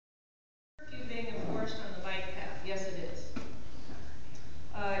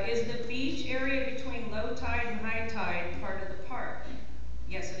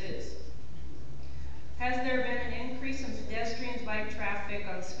Has there been an increase in pedestrians, bike traffic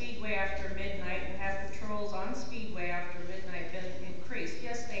on Speedway after midnight, and have patrols on Speedway after midnight been increased?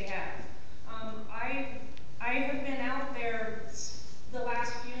 Yes, they have. I have been out there the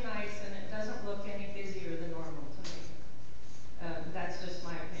last few nights, and it doesn't look any busier than normal to me. That's just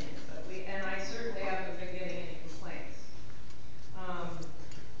my opinion, but and I certainly haven't been getting any complaints.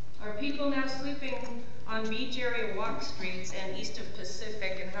 Are people now sleeping on beach area walk streets and east of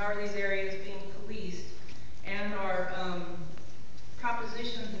Pacific, and how are these areas being policed? And are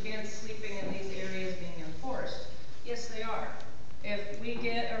propositions against sleeping in these areas being enforced? Yes, they are. If we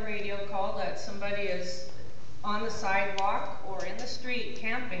get a radio call that somebody is on the sidewalk or in the street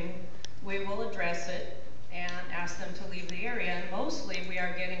camping, we will address it and ask them to leave the area. And mostly we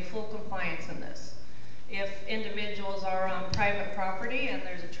are getting full compliance in this. If individuals are on private property and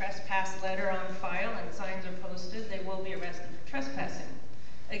there's a trespass letter on file and signs are posted, they will be arrested for trespassing.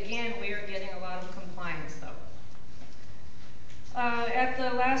 Again, we are getting a lot of compliance though. At the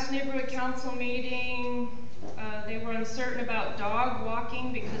last neighborhood council meeting, they were uncertain about dog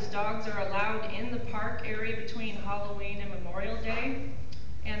walking because dogs are allowed in the park area between Halloween and Memorial Day.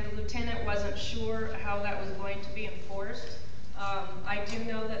 And the lieutenant wasn't sure how that was going to be enforced. I do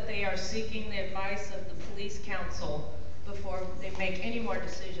know that they are seeking the advice of the police council before they make any more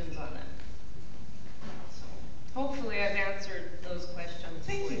decisions on it. So, hopefully I've answered those questions.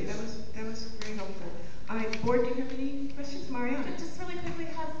 Thank you. That was very helpful. Board, do you have any questions? Mariana? Just really quickly,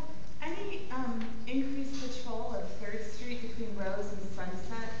 has any increased patrol of 3rd Street between Rose and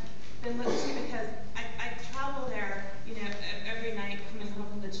Sunset been looked to? Because I travel there, you know, every night coming home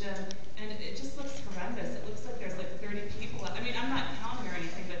from the gym, and it just looks horrendous. It looks like there's like 30 people out. I mean, I'm not counting or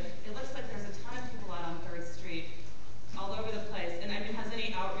anything, but it looks like there's a ton of people out on 3rd Street all over the place. And I mean, has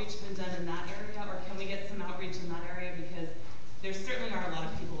any outreach been done in that area, or can we get some outreach in that area? Because there certainly are a lot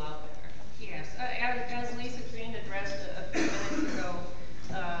of people out there. Yes, as Lisa Green addressed a few minutes ago,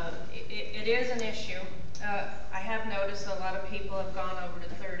 it is an issue. I have noticed a lot of people have gone over to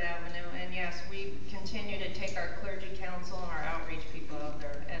 3rd Avenue, and yes, we continue to take our clergy council and our outreach people out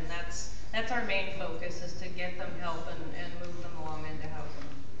there, and that's our main focus, is to get them help and move them along into housing.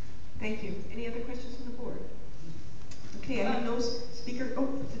 Thank you. Any other questions from the board? Okay, I have no speaker. Oh,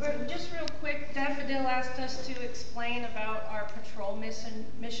 just real quick, Daffodil asked us to explain about our patrol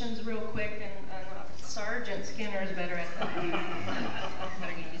missions real quick, and Sergeant Skinner is better at that. I'm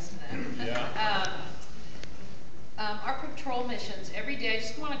better get used to that. Yeah. Our patrol missions every day. I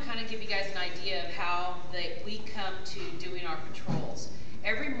just want to kind of give you guys an idea of how we come to doing our patrols.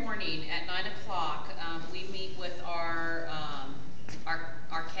 Every morning at 9 o'clock, we meet with our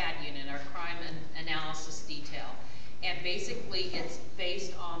CAD unit, our crime analysis detail. And basically it's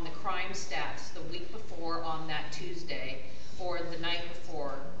based on the crime stats the week before on that Tuesday or the night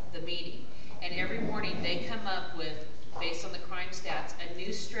before the meeting. And every morning they come up with, based on the crime stats, a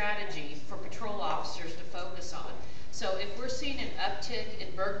new strategy for patrol officers to focus on. So if we're seeing an uptick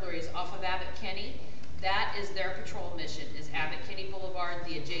in burglaries off of Abbott Kinney, that is their patrol mission, is Abbott Kinney Boulevard,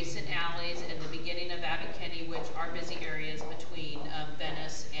 the adjacent alleys, and the beginning of Abbott Kinney, which are busy areas between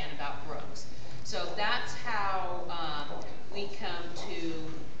Venice and about Brooks. So that's how we come to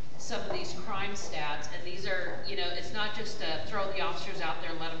some of these crime stats, and these are, you know, it's not just to throw the officers out there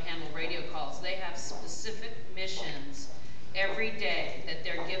and let them handle radio calls. They have specific missions every day that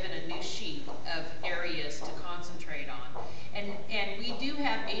they're given a new sheet of areas to concentrate on. And we do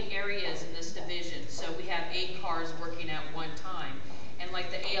have 8 areas in this division, so we have 8 cars working at one time. And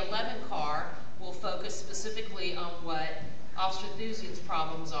like the A11 car will focus specifically on what Officer Thuzian's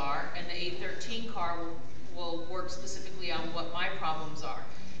problems are, and the A13 car will work specifically on what my problems are.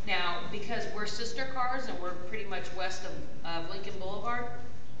 Now, because we're sister cars and we're pretty much west of Lincoln Boulevard,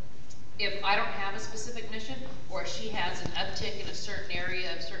 if I don't have a specific mission, or she has an uptick in a certain area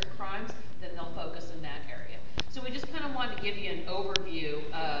of certain crimes, then they'll focus in that area. So we just kind of wanted to give you an overview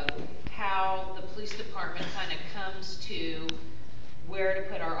of how the police department kind of comes to where to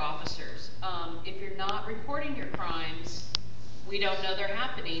put our officers. If you're not reporting your crimes, we don't know they're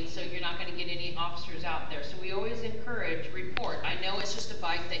happening, so you're not going to get any officers out there. So we always encourage report. I know it's just a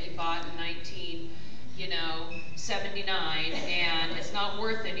bike that you bought in 1979, and it's not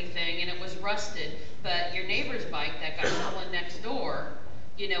worth anything, and it was rusted. But your neighbor's bike that got stolen next door,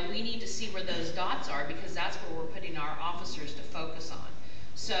 you know, we need to see where those dots are, because that's where we're putting our officers to focus on.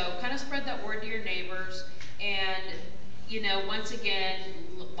 So kind of spread that word to your neighbors, and you know, once again,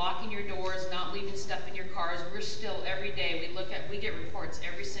 locking your doors, not leaving stuff in your cars. We're still, every day, we get reports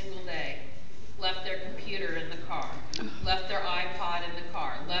every single day. Left their computer in the car, left their iPod in the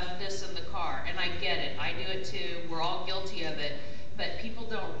car, left this in the car. And I get it, I do it too, we're all guilty of it. But people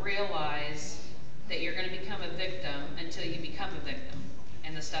don't realize that you're gonna become a victim until you become a victim,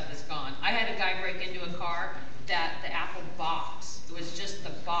 and the stuff is gone. I had a guy break into a car that the Apple box, it was just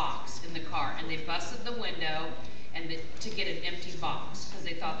the box in the car, and they busted the window to get an empty box, because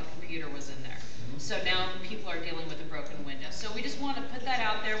they thought the computer was in there. So now people are dealing with a broken window. So we just want to put that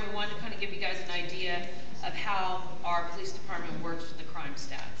out there. We wanted to kind of give you guys an idea of how our police department works with the crime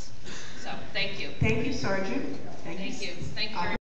stats. So, thank you. Thank you, Sergeant. Thank you. Thank you very much.